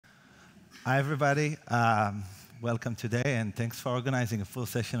Hi, everybody. Welcome today, and thanks for organizing a full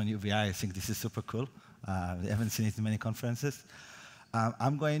session on UBI. I think this is super cool. We haven't seen it in many conferences.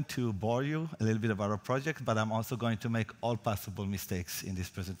 I'm going to bore you a little bit about our project, but I'm also going to make all possible mistakes in this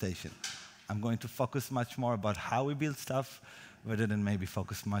presentation. I'm going to focus much more about how we build stuff, rather than maybe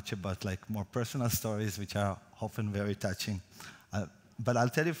focus much about more personal stories, which are often very touching. But I'll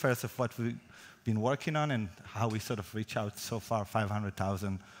tell you first of what we've been working on and how we sort of reach out so far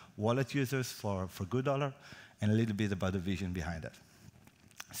 500,000 wallet users for Gooddollar, and a little bit about the vision behind it.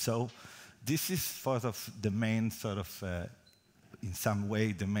 So this is sort of the main in some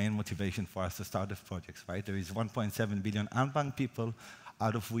way, the main motivation for us to start this project, right? There is 1.7 billion unbanked people,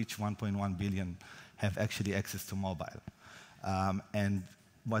 out of which 1.1 billion have actually access to mobile. And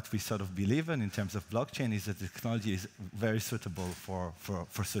what we sort of believe in terms of blockchain is that the technology is very suitable for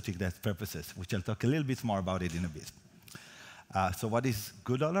suiting that purposes, which I'll talk a little bit more about it in a bit. So what is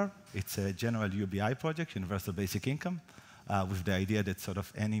Gooddollar? It's a general UBI project, Universal Basic Income, with the idea that sort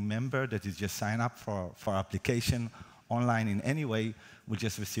of any member that is just sign up for application online in any way will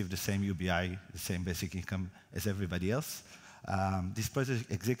just receive the same UBI, the same basic income as everybody else. This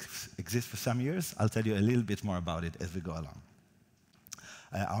project exists for some years. I'll tell you a little bit more about it as we go along.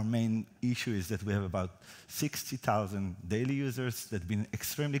 Our main issue is that we have about 60,000 daily users that have been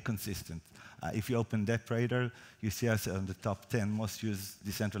extremely consistent. If you open DappRadar, you see us on the top 10 most used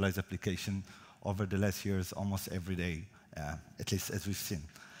decentralized application over the last years, almost every day, at least as we've seen.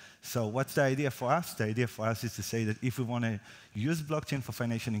 So what's the idea for us? The idea for us is to say that if we want to use blockchain for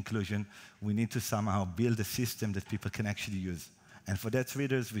financial inclusion, we need to somehow build a system that people can actually use. And for that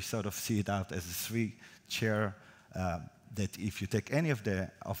readers, we sort of see it out as a three-chair that if you take any of the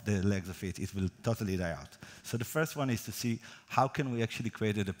legs of it, it will totally die out. So the first one is to see how can we actually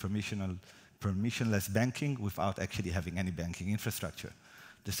create a permissionless banking without actually having any banking infrastructure.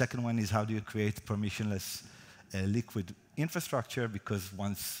 The second one is how do you create permissionless liquid infrastructure, because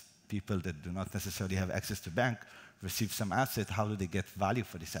once people that do not necessarily have access to bank receive some asset, how do they get value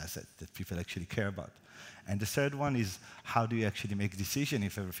for this asset that people actually care about? And the third one is how do you actually make decision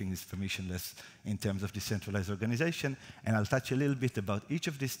if everything is permissionless in terms of decentralized organization? And I'll touch a little bit about each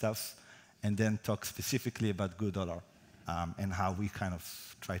of these stuffs and then talk specifically about Gooddollar and how we kind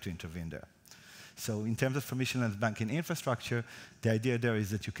of try to intervene there. So in terms of permissionless banking infrastructure, the idea there is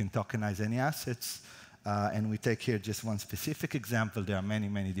that you can tokenize any assets. And we take here just one specific example. There are many,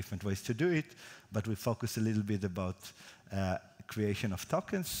 many different ways to do it, but we focus a little bit about creation of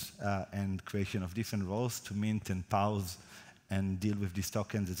tokens and creation of different roles to mint and pause and deal with these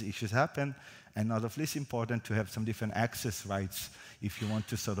tokens as issues happen. And not of least important to have some different access rights if you want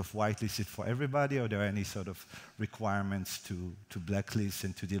to sort of whitelist it for everybody, or there are any sort of requirements to blacklist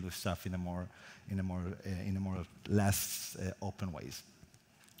and to deal with stuff in a more less open ways.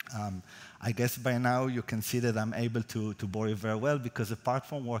 I guess by now you can see that I'm able to bore you very well, because apart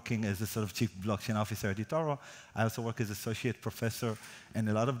from working as a sort of chief blockchain officer at eToro, I also work as associate professor, and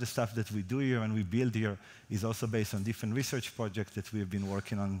a lot of the stuff that we do here and we build here is also based on different research projects that we've been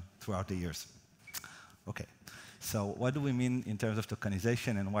working on throughout the years. Okay, so what do we mean in terms of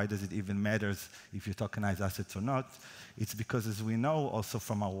tokenization, and why does it even matter if you tokenize assets or not? It's because, as we know also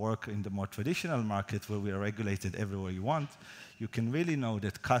from our work in the more traditional market where we are regulated everywhere you want, you can really know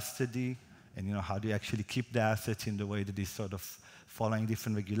that custody and how do you actually keep the assets in the way that is sort of following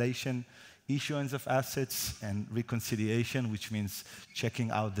different regulation, issuance of assets, and reconciliation, which means checking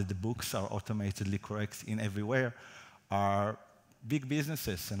out that the books are automatically correct in everywhere, are big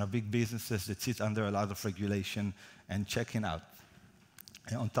businesses, and are big businesses that sit under a lot of regulation and checking out.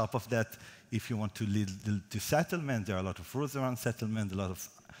 And on top of that, if you want to lead to settlement, there are a lot of rules around settlement, a lot of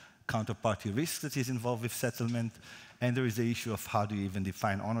counterparty risk that is involved with settlement, and there is the issue of how do you even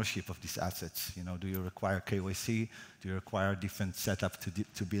define ownership of these assets. Do you require KYC? Do you require different setup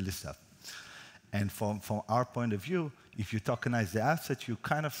to build this stuff? And from our point of view, if you tokenize the asset, you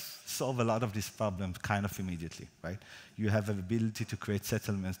kind of solve a lot of these problems kind of immediately, right? You have the ability to create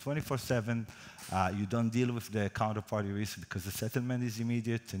settlements 24/7. You don't deal with the counterparty risk because the settlement is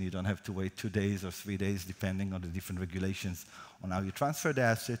immediate, and you don't have to wait 2 days or 3 days, depending on the different regulations on how you transfer the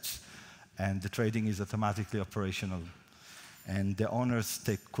assets. And the trading is automatically operational. And the owners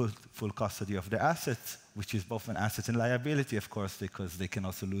take full custody of the assets, which is both an asset and liability, of course, because they can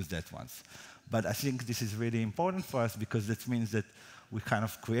also lose that once. But I think this is really important for us, because that means that we kind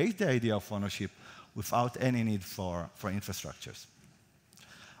of create the idea of ownership without any need for infrastructures.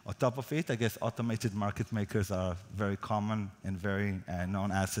 On top of it, I guess automated market makers are very common and very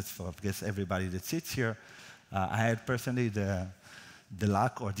known assets for, I guess, everybody that sits here. I had personally the the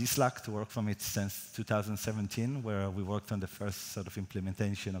luck or this luck to work from it since 2017, where we worked on the first sort of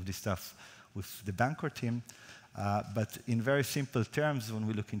implementation of this stuff with the Bancor team. But in very simple terms, when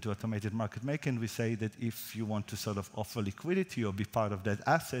we look into automated market making, we say that if you want to sort of offer liquidity or be part of that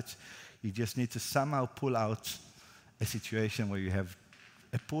asset, you just need to somehow pull out a situation where you have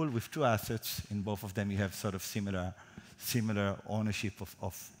a pool with two assets. In both of them, you have sort of similar ownership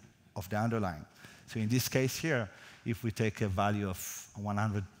of the underlying. So in this case here, if we take a value of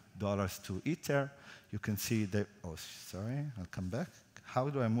 $100 to Ether, you can see that, oh, sorry, I'll come back. How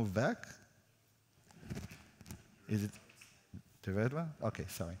do I move back? Is it the red one? Okay,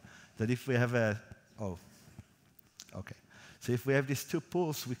 sorry. That if we have a, oh, okay. So if we have these two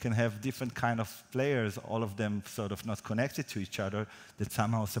pools, we can have different kind of players, all of them sort of not connected to each other, that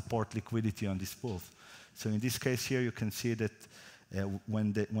somehow support liquidity on these pools. So in this case here, you can see that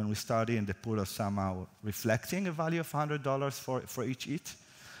when we start in, the pool is somehow reflecting a value of $100 for each ETH.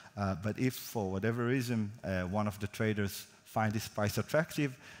 But if, for whatever reason, one of the traders find this price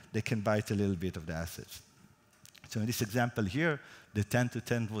attractive, they can buy it a little bit of the assets. So in this example here, the 10 to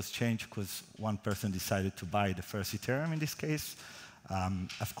 10 was changed because one person decided to buy the first Ethereum in this case.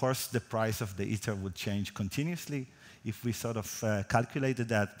 Of course, the price of the Ether would change continuously if we sort of calculated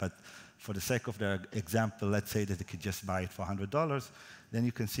that, but for the sake of the example, let's say that they could just buy it for $100, then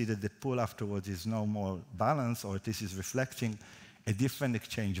you can see that the pool afterwards is no more balanced, or this is reflecting a different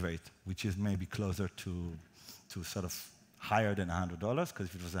exchange rate, which is maybe closer to sort of higher than $100, because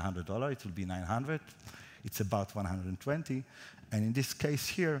if it was $100, it would be 900. It's about 120. And in this case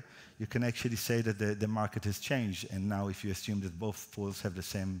here, you can actually say that the market has changed. And now if you assume that both pools have the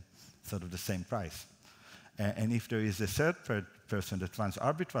same, sort of the same price. And if there is a third person that runs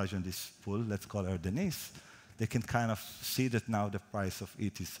arbitrage on this pool, let's call her Denise, they can kind of see that now the price of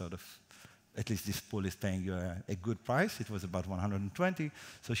it is sort of, at least this pool is paying you a good price. It was about 120.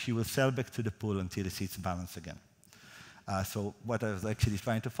 So she will sell back to the pool until it sees balance again. So what I was actually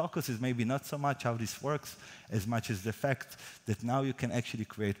trying to focus is maybe not so much how this works as much as the fact that now you can actually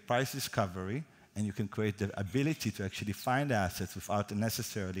create price discovery, and you can create the ability to actually find assets without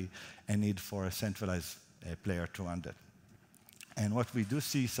necessarily a need for a centralized player to run that. And what we do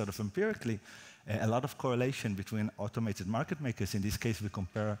see sort of empirically, a lot of correlation between automated market makers. In this case, we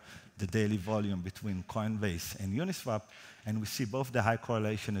compare the daily volume between Coinbase and Uniswap, and we see both the high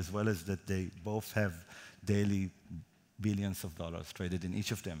correlation as well as that they both have daily billions of dollars traded in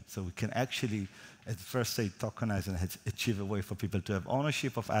each of them. So we can actually, at first say, tokenize and achieve a way for people to have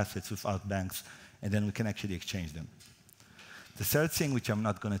ownership of assets without banks, and then we can actually exchange them. The third thing, which I'm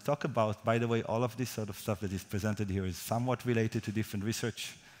not going to talk about, by the way, all of this sort of stuff that is presented here is somewhat related to different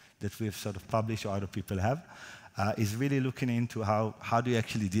research that we've sort of published or other people have, is really looking into how do you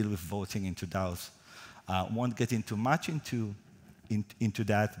actually deal with voting into DAOs. Won't get into much into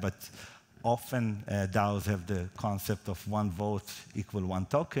that, but often DAOs have the concept of one vote equal one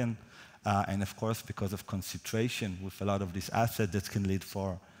token, and of course, because of concentration with a lot of these assets, that can lead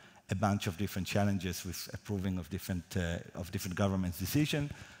for a bunch of different challenges with approving of different governments'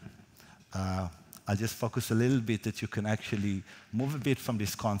 decision. I'll just focus a little bit that you can actually move a bit from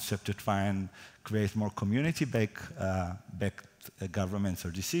this concept to try and create more community-backed governments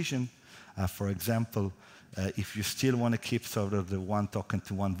or decision. For example, if you still want to keep sort of the one token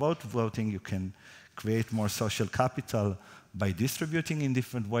to one vote voting, you can create more social capital by distributing in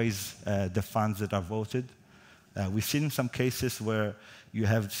different ways the funds that are voted. We've seen some cases where you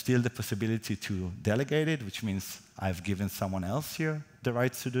have still the possibility to delegate it, which means I've given someone else here the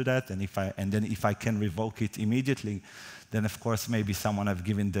rights to do that, and then if I can revoke it immediately, then of course maybe someone I've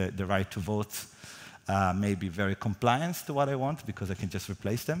given the right to vote may be very compliant to what I want because I can just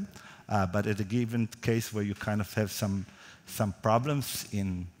replace them. But at a given case where you kind of have some problems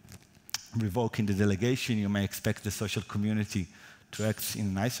in revoking the delegation, you may expect the social community to act in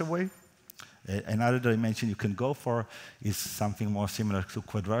a nicer way. Another dimension you can go for is something more similar to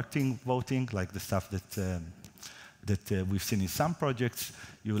quadratic voting, like the stuff that we've seen in some projects.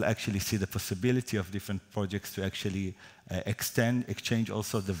 You will actually see the possibility of different projects to actually exchange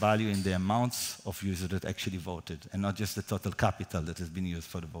also the value in the amounts of users that actually voted, and not just the total capital that has been used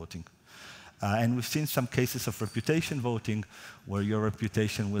for the voting. And we've seen some cases of reputation voting, where your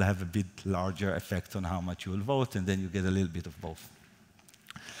reputation will have a bit larger effect on how much you will vote, and then you get a little bit of both.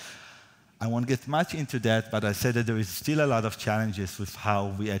 I won't get much into that, but I said that there is still a lot of challenges with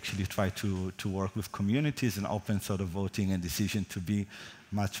how we actually try to work with communities and open sort of voting and decision to be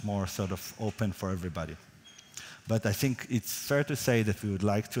much more sort of open for everybody. But I think it's fair to say that we would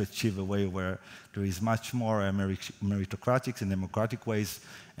like to achieve a way where there is much more meritocratic and democratic ways,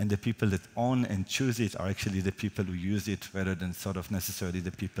 and the people that own and choose it are actually the people who use it, rather than sort of necessarily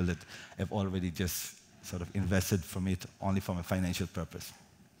the people that have already just sort of invested from it only from a financial purpose.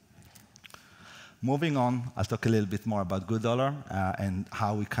 Moving on, I'll talk a little bit more about Gooddollar and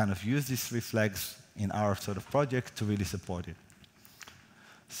how we kind of use these 3 flags in our sort of project to really support it.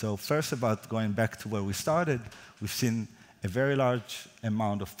 So first, about going back to where we started, we've seen a very large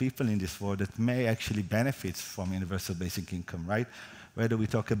amount of people in this world that may actually benefit from universal basic income, right? Whether we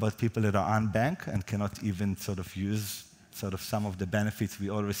talk about people that are unbanked and cannot even sort of use sort of some of the benefits we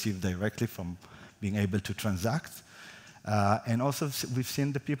all receive directly from being able to transact. And also, we've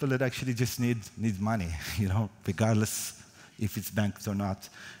seen the people that actually just need money, you know, regardless if it's banked or not.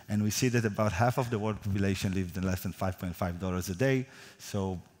 And we see that about half of the world population lives in less than $5.5 a day.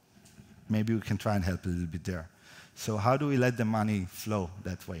 So maybe we can try and help a little bit there. So how do we let the money flow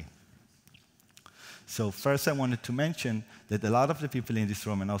that way? So first, I wanted to mention that a lot of the people in this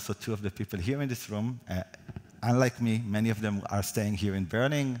room, and also 2 of the people here in this room, unlike me, many of them are staying here in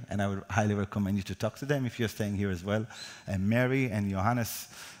Berlin, and I would highly recommend you to talk to them if you're staying here as well. And Mary and Johannes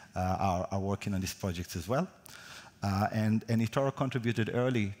are working on this project as well. And eToro contributed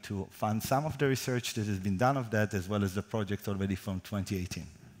early to fund some of the research that has been done of that, as well as the project already from 2018.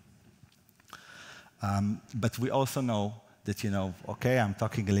 But we also know that, you know, okay, I'm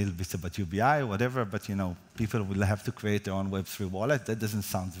talking a little bit about UBI, whatever, but, you know, people will have to create their own Web3 wallet. That doesn't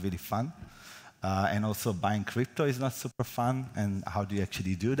sound really fun. And also buying crypto is not super fun. And how do you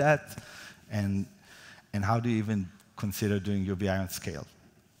actually do that? And how do you even consider doing UBI on scale?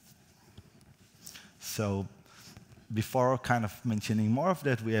 So before kind of mentioning more of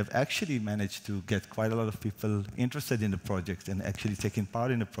that, we have actually managed to get quite a lot of people interested in the project and actually taking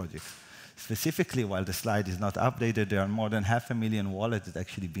part in the project. Specifically, while the slide is not updated, there are more than 500,000 wallets that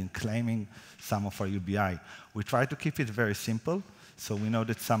actually been claiming some of our UBI. We try to keep it very simple. So we know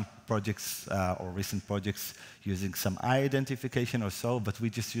that some projects or recent projects using some eye identification or so, but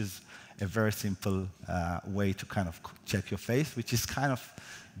we just use a very simple way to kind of check your face, which is kind of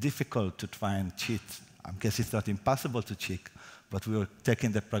difficult to try and cheat. I guess it's not impossible to cheat, but we were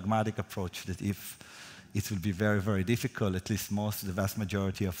taking the pragmatic approach that if it will be very, very difficult, at least the vast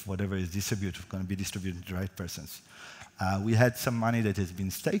majority of whatever is distributed is going to be distributed to the right persons. We had some money that has been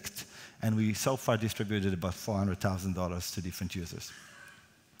staked, and we so far distributed about $400,000 to different users.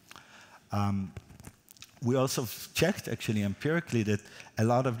 We also checked, actually, empirically, that a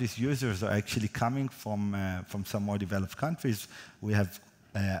lot of these users are actually coming from some more developed countries. We have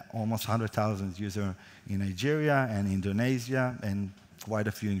almost 100,000 users in Nigeria and Indonesia, and quite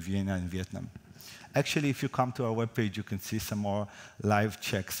a few in Vienna and Vietnam. Actually, if you come to our webpage, you can see some more live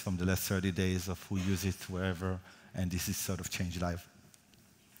checks from the last 30 days of who use it wherever, and this is sort of changed live.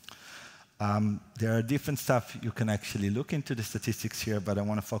 There are different stuff you can actually look into the statistics here, but I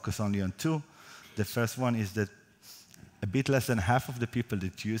want to focus only on 2. The first one is that a bit less than half of the people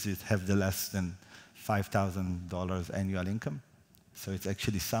that use it have the less than $5,000 annual income. So it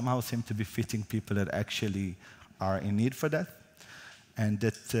actually somehow seems to be fitting people that actually are in need for that. And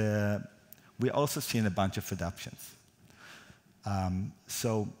that we also seen a bunch of adoptions.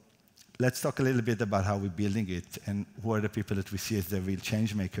 So let's talk a little bit about how we're building it and who are the people that we see as the real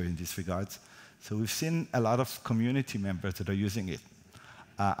change maker in these regards. So we've seen a lot of community members that are using it.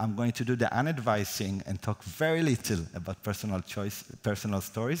 I'm going to do the unadvised thing and talk very little about personal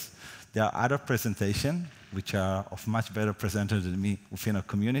stories. There are other presentations which are of much better presenters than me within our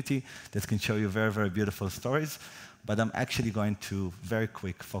community that can show you very, very beautiful stories. But I'm actually going to, very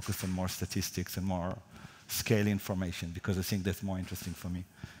quick, focus on more statistics and more scale information, because I think that's more interesting for me.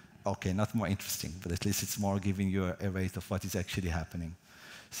 Okay, not more interesting, but at least it's more giving you a rate of what is actually happening.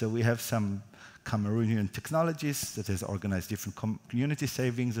 So we have some Cameroonian technologies that has organized different community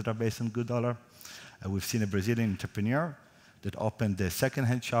savings that are based on Gooddollar. We've seen a Brazilian entrepreneur that opened a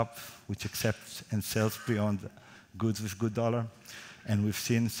second-hand shop which accepts and sells pre-owned goods with Gooddollar. And we've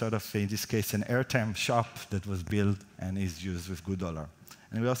seen sort of, in this case, an airtime shop that was built and is used with Gooddollar.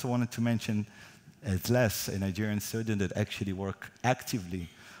 And we also wanted to mention Les, a Nigerian student that actually worked actively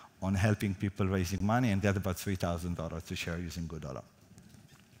on helping people raising money and got about $3,000 to share using Gooddollar.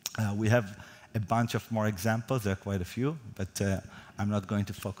 We have a bunch of more examples. There are quite a few, but I'm not going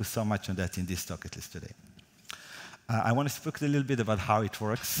to focus so much on that in this talk, at least today. I want to speak a little bit about how it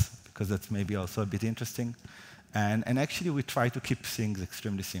works, because that's maybe also a bit interesting. And actually, we try to keep things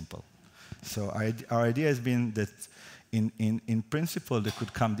extremely simple. So our idea has been that, in principle, there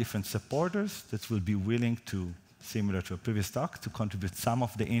could come different supporters that will be willing to, similar to a previous talk, to contribute some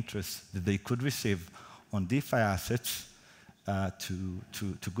of the interest that they could receive on DeFi assets to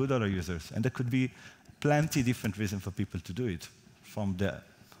Gooddollar users. And there could be plenty different reasons for people to do it. From the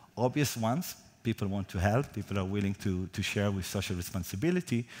obvious ones, people want to help, people are willing to share with social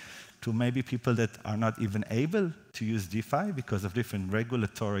responsibility, to maybe people that are not even able to use DeFi because of different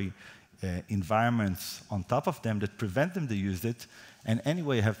regulatory environments on top of them that prevent them to use it, and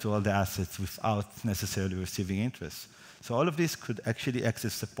anyway have to hold the assets without necessarily receiving interest. So all of this could actually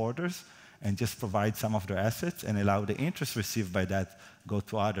access supporters and just provide some of their assets and allow the interest received by that go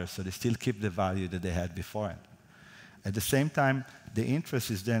to others, so they still keep the value that they had beforehand. At the same time, the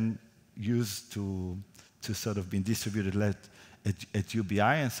interest is then used to sort of be distributed at UBI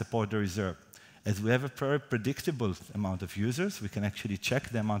and support the reserve. As we have a very predictable amount of users, we can actually check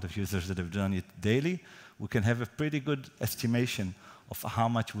the amount of users that have done it daily. We can have a pretty good estimation of how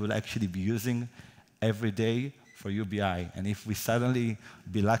much we'll actually be using every day for UBI. And if we suddenly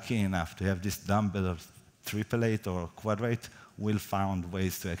be lucky enough to have this dumbbell of 888 or quadrate, we'll find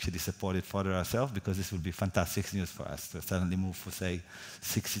ways to actually support it further ourselves, because this will be fantastic news for us to suddenly move from, say,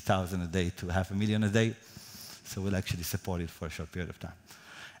 60,000 a day to 500,000 a day. So we'll actually support it for a short period of time.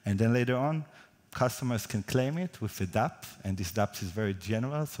 And then later on, customers can claim it with a DApp, and this DApp is very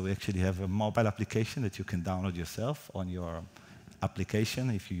general, so we actually have a mobile application that you can download yourself on your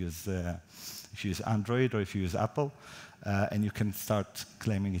application if you use Android or if you use Apple, and you can start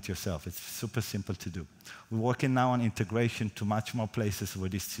claiming it yourself. It's super simple to do. We're working now on integration to much more places where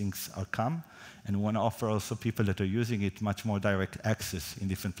these things are come, and we want to offer also people that are using it much more direct access in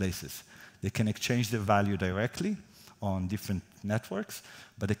different places. They can exchange the value directly on different networks,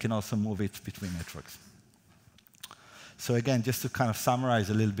 but they can also move it between networks. So again, just to kind of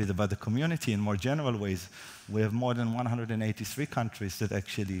summarize a little bit about the community in more general ways, we have more than 183 countries that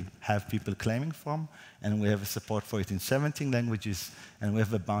actually have people claiming from, and we have a support for it in 17 languages, and we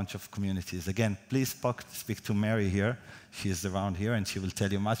have a bunch of communities. Again, please speak to Mary here. She is around here, and she will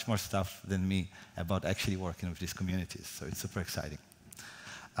tell you much more stuff than me about actually working with these communities. So it's super exciting.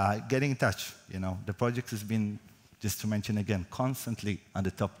 Getting in touch, the project has been, just to mention again, constantly on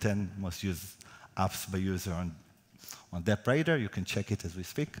the top 10 most used apps by user on DappRadar. You can check it as we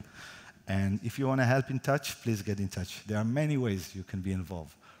speak. And if you want to help in touch, please get in touch. There are many ways you can be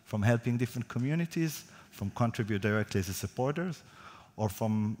involved, from helping different communities, from contribute directly as supporters, or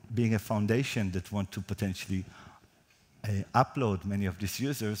from being a foundation that want to potentially upload many of these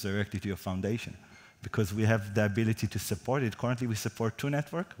users directly to your foundation. Because we have the ability to support it. Currently, we support 2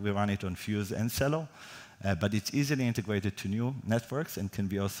 networks. We run it on Fuse and Celo. But it's easily integrated to new networks and can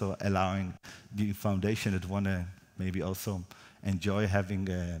be also allowing the foundation that want to maybe also enjoy having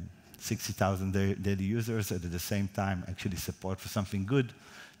 60,000 daily users, and at the same time actually support for something good,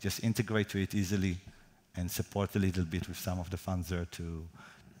 just integrate to it easily and support a little bit with some of the funds there to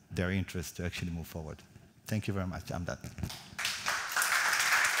their interest to actually move forward. Thank you very much. I'm done.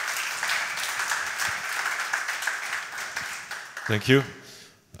 Thank you.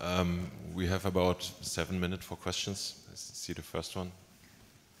 We have about 7 minutes for questions. Let's see the first one.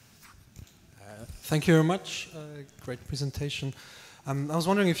 Thank you very much. Great presentation. I was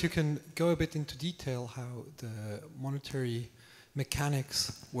wondering if you can go a bit into detail how the monetary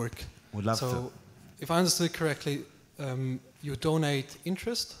mechanics work. Would love to. So, if I understood correctly, you donate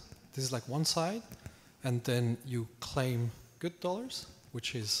interest. This is like one side, and then you claim Gooddollar,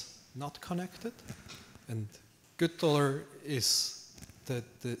 which is not connected, and Gooddollar is the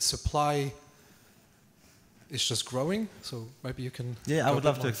supply is just growing, so maybe you can... Yeah, I would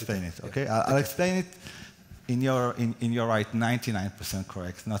love to explain it, okay? Yeah. I'll explain it in your right, 99%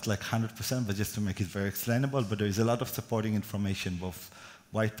 correct, not like 100%, but just to make it very explainable, but there is a lot of supporting information, both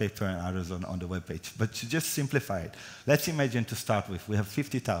white paper and others on the webpage. But to just simplify it, let's imagine to start with, we have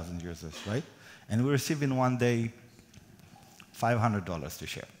 50,000 users, right? And we receive in one day $500 to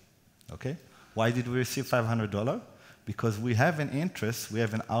share, okay? Why did we receive $500? Because we have an interest, we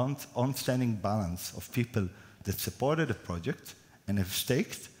have an outstanding balance of people that supported the project and have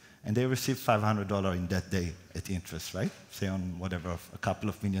staked, and they receive $500 in that day at interest, right? Say on whatever, a couple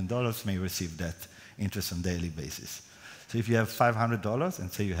of $1 million may receive that interest on daily basis. So if you have $500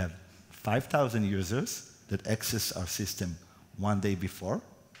 and say you have 5,000 users that access our system one day before,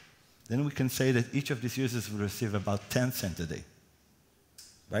 then we can say that each of these users will receive about 10 cents a day.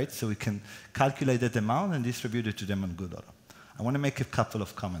 Right? So we can calculate that amount and distribute it to them on Gooddollar. I want to make a couple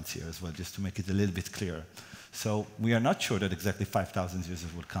of comments here as well, just to make it a little bit clearer. So we are not sure that exactly 5,000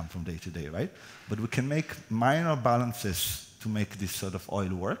 users will come from day to day, right? But we can make minor balances to make this sort of oil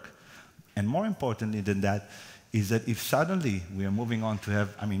work. And more importantly than that is that if suddenly we are moving on to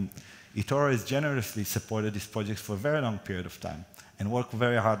have, eToro has generously supported these projects for a very long period of time and worked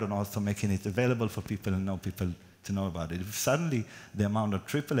very hard on also making it available for people and know people to know about it. If suddenly the amount of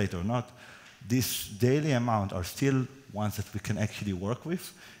triple it or not, this daily amount are still ones that we can actually work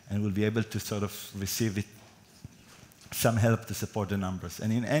with, and we'll be able to sort of receive it, some help to support the numbers.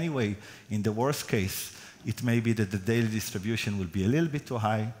 And in any way, in the worst case, it may be that the daily distribution will be a little bit too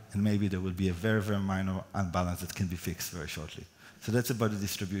high, and maybe there will be a very, very minor unbalance that can be fixed very shortly. So that's about the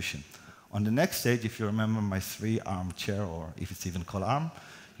distribution. On the next stage, if you remember my 3-arm chair, or if it's even called arm,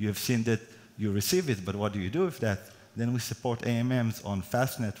 you have seen that you receive it, but what do you do with that? Then we support AMMs on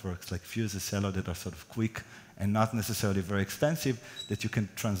fast networks like Fuse, Celo, that are sort of quick and not necessarily very expensive, that you can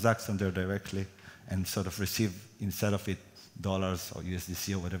transact on there directly and sort of receive, instead of it, dollars or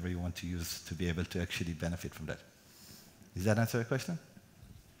USDC or whatever you want to use to be able to actually benefit from that. Does that answer your question?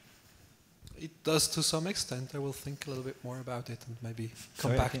 It does to some extent. I will think a little bit more about it and maybe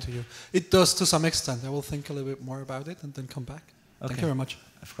come Sorry, back to you. It does to some extent. I will think a little bit more about it and then come back. Okay. Thank you very much.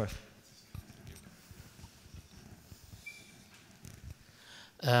 Of course.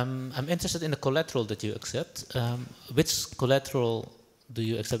 I'm interested in the collateral that you accept. Which collateral do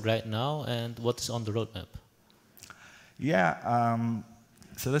you accept right now, and what is on the roadmap? Yeah,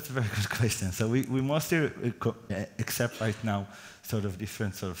 so that's a very good question. So we mostly accept right now sort of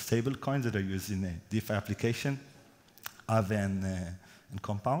different sort of stable coins that are used in a DeFi application, Aave and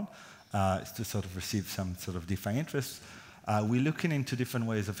Compound, to sort of receive some sort of DeFi interest. We're looking into different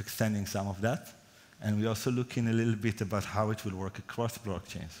ways of extending some of that. And we're also looking a little bit about how it will work across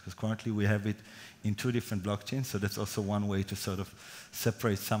blockchains, because currently we have it in 2 different blockchains, so that's also one way to sort of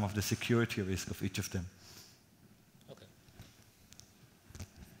separate some of the security risk of each of them. Okay.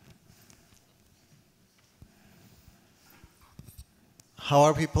 How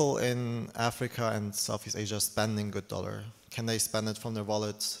are people in Africa and Southeast Asia spending Gooddollar? Can they spend it from their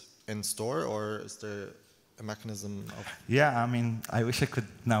wallet in store, or is there a mechanism of... Yeah, I mean, I wish I could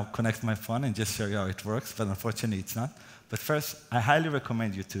now connect my phone and just show you how it works, but unfortunately it's not. But first, I highly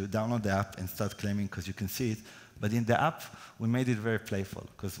recommend you to download the app and start claiming, because you can see it. But in the app, we made it very playful,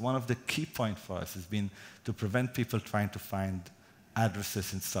 because one of the key points for us has been to prevent people trying to find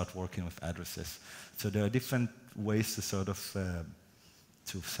addresses and start working with addresses. So there are different ways to sort of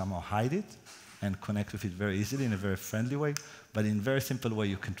to somehow hide it and connect with it very easily in a very friendly way. But in a very simple way,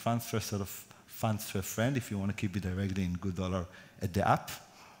 you can transfer sort of funds to a friend if you want to keep it directly in Gooddollar at the app,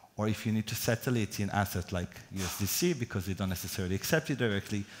 or if you need to settle it in asset like USDC because they don't necessarily accept it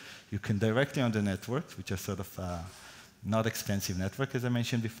directly, you can directly on the network, which are sort of not expensive network, as I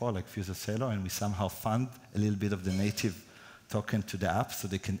mentioned before, like Fuse or Celo, and we somehow fund a little bit of the native token to the app so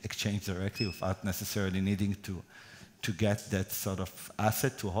they can exchange directly without necessarily needing to get that sort of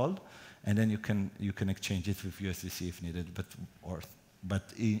asset to hold, and then you can exchange it with USDC if needed, but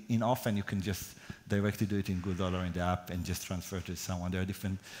in often you can just directly do it in Gooddollar in the app and just transfer it to someone. There are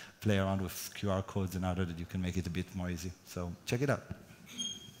different play around with QR codes and other that you can make it a bit more easy. So check it out.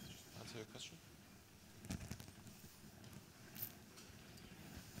 Answer your question?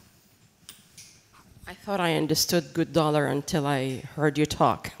 I thought I understood Gooddollar until I heard you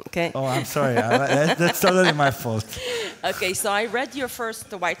talk, okay? Oh, I'm sorry. That's totally my fault. Okay, so I read your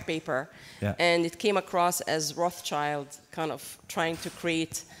first white paper, Yeah. and it came across as Rothschild kind of trying to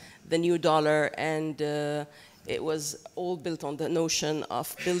create the new dollar, and it was all built on the notion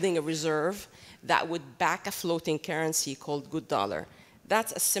of building a reserve that would back a floating currency called Gooddollar.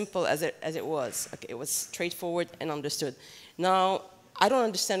 That's as simple as it was. Okay, it was straightforward and understood. Now, I don't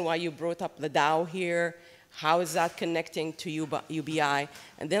understand why you brought up the DAO here. How is that connecting to UBI?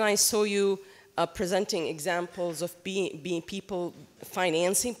 And then I saw you presenting examples of being people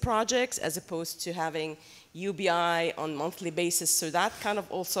financing projects as opposed to having UBI on monthly basis. So that kind of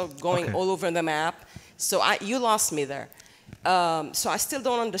also going all over the map. So you lost me there. So I still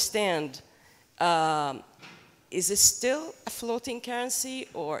don't understand. Is it still a floating currency,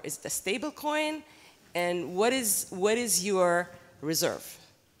 or is it a stable coin? And what is your reserve?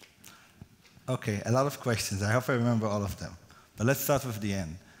 Okay, a lot of questions. I hope I remember all of them. But let's start with the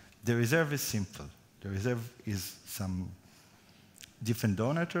end. The reserve is simple. The reserve is some different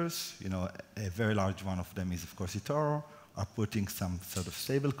donors. You know, a very large one of them is, of course, eToro, are putting some sort of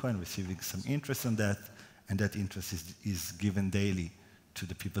stable coin, receiving some interest on that, and that interest is given daily to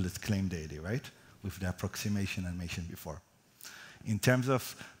the people that claim daily, right? With the approximation I mentioned before. In terms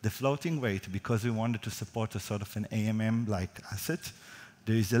of the floating rate, because we wanted to support a sort of an AMM-like asset,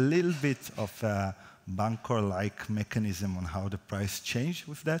 there is a little bit of a Bancor-like mechanism on how the price changed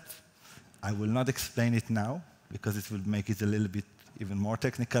with that. I will not explain it now, because it will make it a little bit even more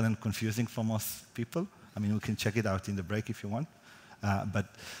technical and confusing for most people. I mean, we can check it out in the break if you want. But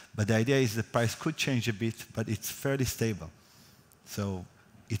the idea is the price could change a bit, but it's fairly stable. So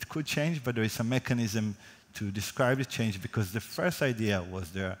it could change, but there is a mechanism to describe the change, because the first idea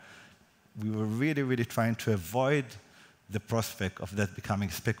was we were really, really trying to avoid the prospect of that becoming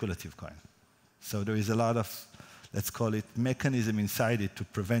speculative coin. So there is a lot of, let's call it, mechanism inside it to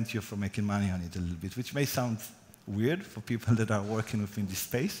prevent you from making money on it a little bit, which may sound weird for people that are working within this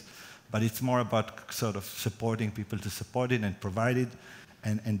space, but it's more about sort of supporting people to support it and provide it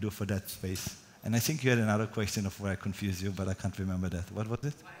and do for that space. And I think you had another question of where I confused you, but I can't remember that. What was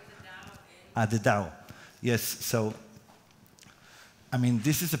it? Why the DAO? The DAO. Yes, so, I mean,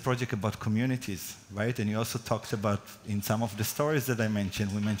 this is a project about communities, right? And you also talked about, in some of the stories that I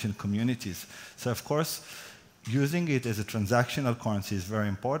mentioned, we mentioned communities. So, of course, using it as a transactional currency is very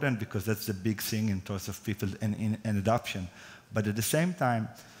important, because that's the big thing in terms of people and adoption. But at the same time,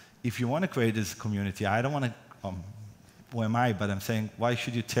 if you want to create this community, I don't want to, who am I, but I'm saying, why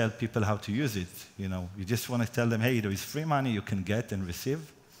should you tell people how to use it? You know, you just want to tell them, hey, there is free money you can get and receive.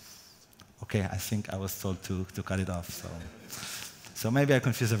 Okay, I think I was told to cut it off. So maybe I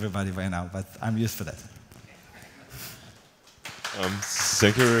confuse everybody by now, but I'm used to that.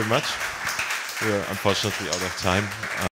 Thank you very much. We are unfortunately out of time.